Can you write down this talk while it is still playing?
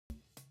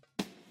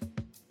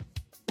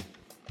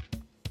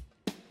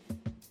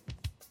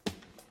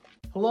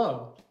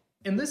Hello.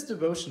 In this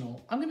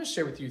devotional, I'm going to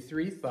share with you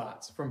 3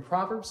 thoughts from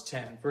Proverbs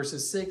 10,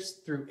 verses 6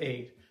 through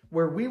 8,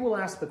 where we will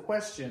ask the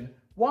question,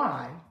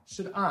 why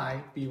should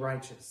I be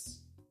righteous?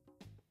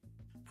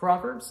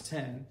 Proverbs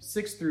 10,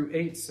 6 through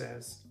 8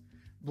 says,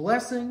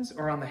 "Blessings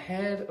are on the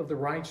head of the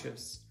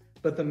righteous,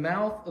 but the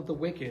mouth of the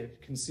wicked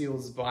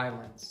conceals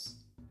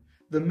violence.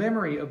 The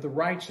memory of the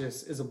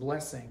righteous is a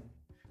blessing,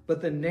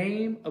 but the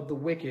name of the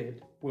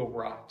wicked will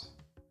rot.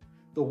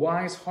 The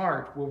wise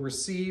heart will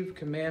receive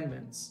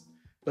commandments,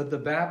 but the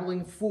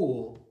babbling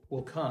fool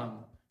will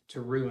come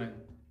to ruin."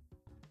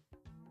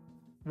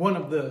 One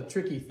of the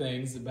tricky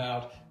things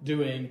about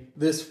doing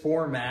this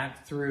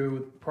format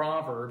through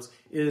Proverbs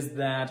is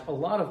that a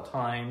lot of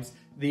times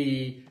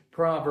the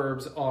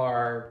Proverbs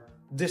are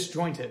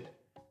disjointed.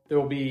 There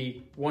will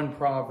be one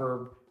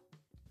proverb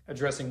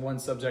addressing one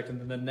subject and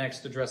then the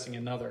next addressing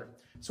another.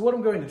 So what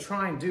I'm going to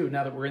try and do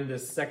now that we're in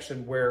this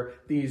section where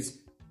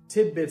these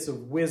tidbits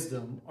of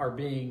wisdom are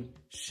being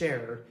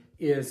shared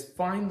is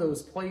find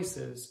those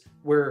places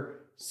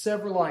where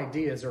several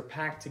ideas are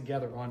packed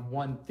together on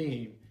one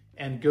theme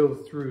and go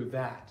through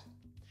that.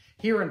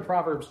 Here in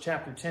Proverbs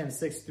chapter 10,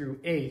 6 through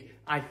 8,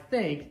 I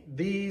think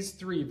these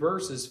 3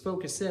 verses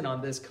focus in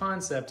on this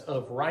concept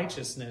of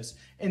righteousness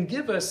and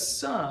give us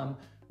some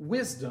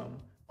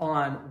wisdom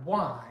on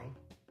why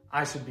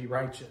I should be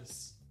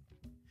righteous.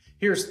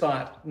 Here's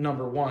thought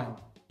number 1.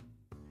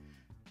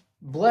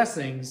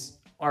 Blessings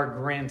are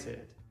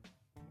granted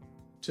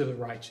to the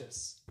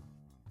righteous.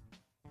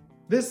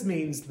 This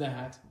means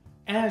that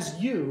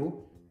as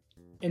you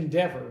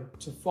endeavor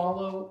to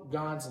follow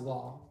God's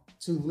law,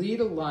 to lead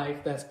a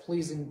life that's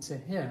pleasing to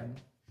Him,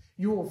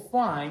 you will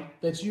find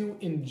that you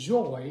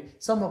enjoy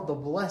some of the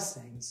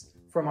blessings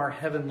from our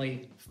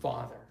Heavenly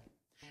Father.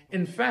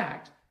 In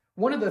fact,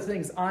 one of the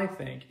things I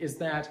think is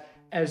that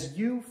as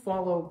you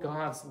follow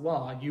God's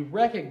law, you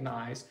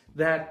recognize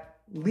that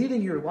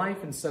leading your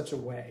life in such a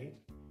way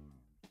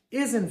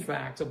is in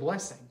fact a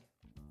blessing,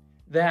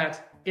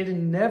 that it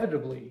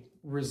inevitably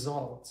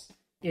results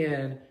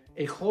in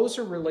a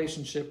closer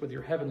relationship with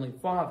your Heavenly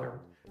Father,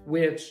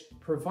 which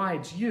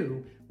provides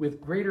you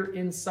with greater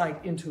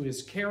insight into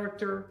His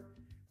character,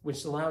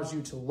 which allows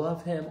you to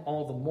love Him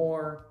all the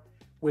more,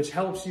 which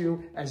helps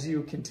you as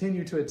you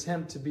continue to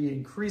attempt to be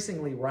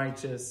increasingly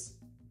righteous,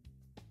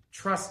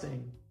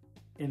 trusting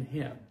in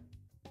Him.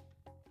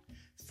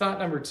 Thought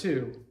number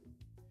 2,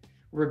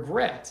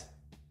 regret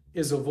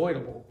is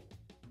avoidable.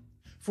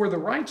 For the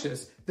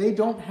righteous, they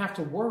don't have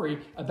to worry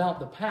about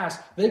the past.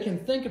 They can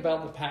think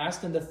about the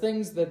past and the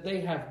things that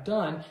they have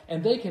done,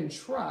 and they can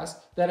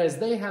trust that as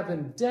they have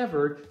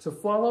endeavored to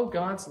follow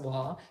God's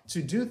law,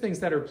 to do things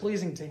that are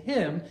pleasing to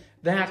Him,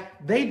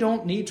 that they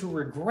don't need to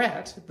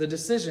regret the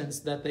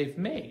decisions that they've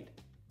made.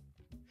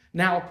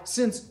 Now,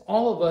 since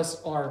all of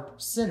us are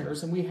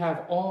sinners and we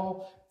have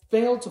all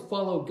failed to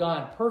follow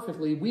God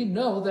perfectly, we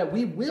know that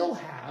we will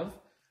have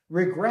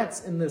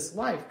regrets in this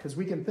life because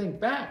we can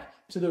think back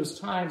to those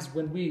times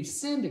when we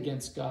sinned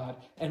against God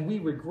and we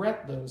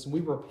regret those and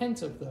we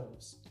repent of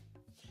those.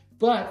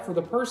 But for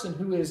the person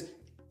who is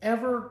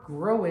ever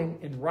growing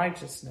in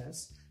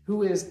righteousness,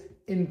 who is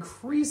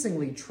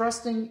increasingly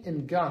trusting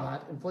in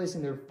God and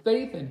placing their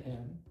faith in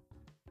Him,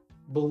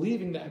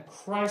 believing that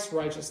Christ's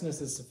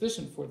righteousness is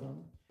sufficient for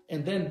them,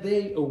 and then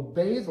they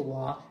obey the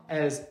law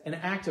as an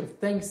act of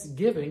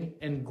thanksgiving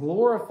and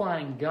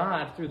glorifying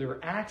God through their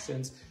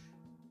actions,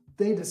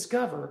 they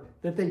discover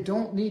that they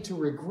don't need to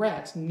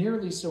regret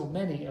nearly so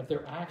many of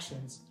their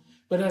actions.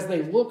 But as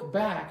they look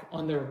back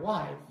on their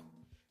life,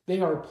 they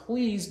are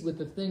pleased with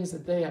the things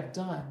that they have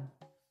done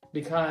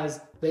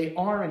because they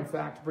are, in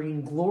fact,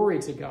 bringing glory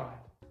to God.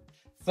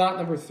 Thought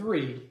number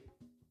 3,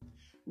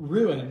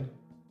 ruin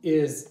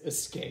is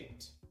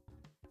escaped.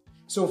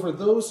 So for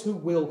those who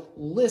will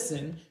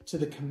listen to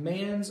the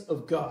commands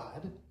of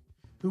God,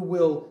 who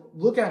will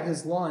look at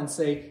His law and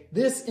say,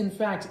 this in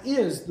fact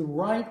is the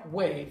right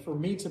way for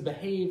me to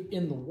behave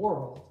in the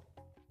world,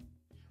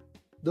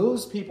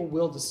 those people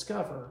will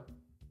discover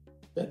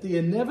that the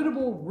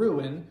inevitable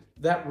ruin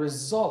that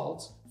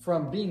results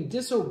from being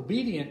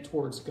disobedient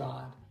towards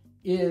God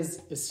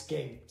is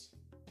escaped.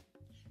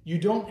 You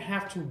don't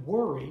have to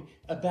worry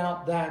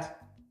about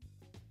that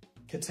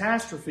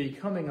catastrophe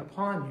coming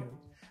upon you,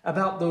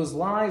 about those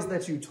lies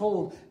that you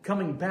told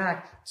coming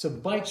back to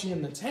bite you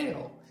in the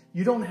tail.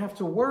 You don't have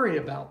to worry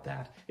about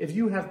that if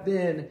you have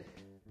been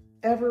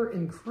ever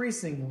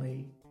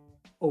increasingly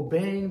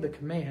obeying the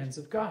commands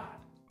of God.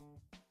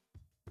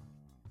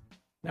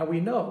 Now we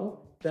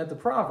know that the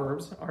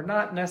Proverbs are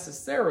not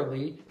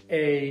necessarily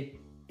a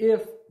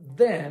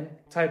if-then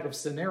type of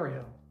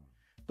scenario,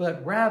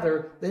 but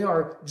rather they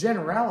are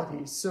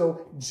generalities.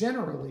 So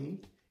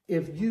generally,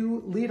 if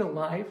you lead a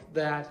life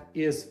that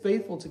is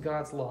faithful to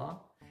God's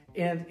law,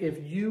 and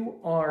if you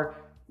are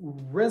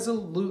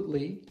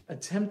resolutely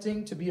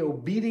attempting to be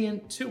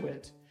obedient to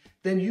it,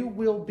 then you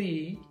will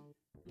be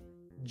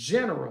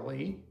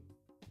generally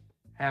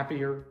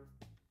happier,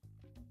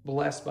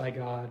 blessed by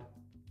God,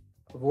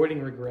 avoiding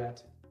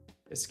regret,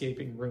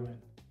 escaping ruin.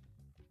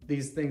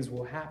 These things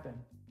will happen.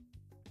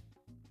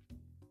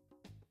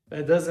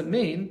 That doesn't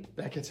mean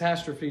that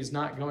catastrophe is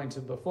not going to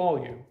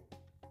befall you.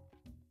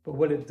 But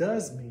what it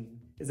does mean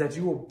is that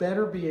you will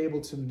better be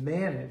able to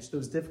manage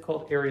those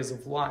difficult areas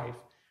of life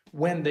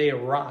when they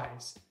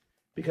arise,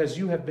 because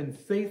you have been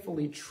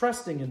faithfully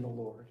trusting in the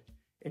Lord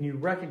and you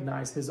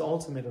recognize his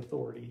ultimate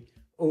authority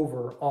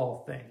over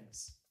all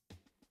things.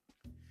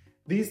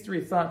 These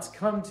three thoughts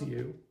come to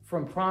you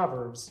from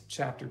Proverbs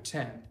chapter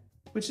 10,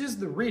 which is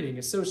the reading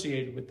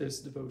associated with this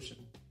devotion.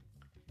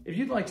 If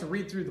you'd like to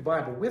read through the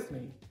Bible with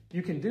me,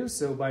 you can do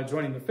so by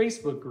joining the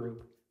Facebook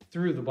group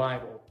Through the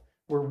Bible,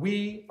 where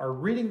we are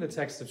reading the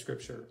text of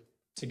Scripture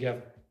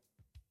together.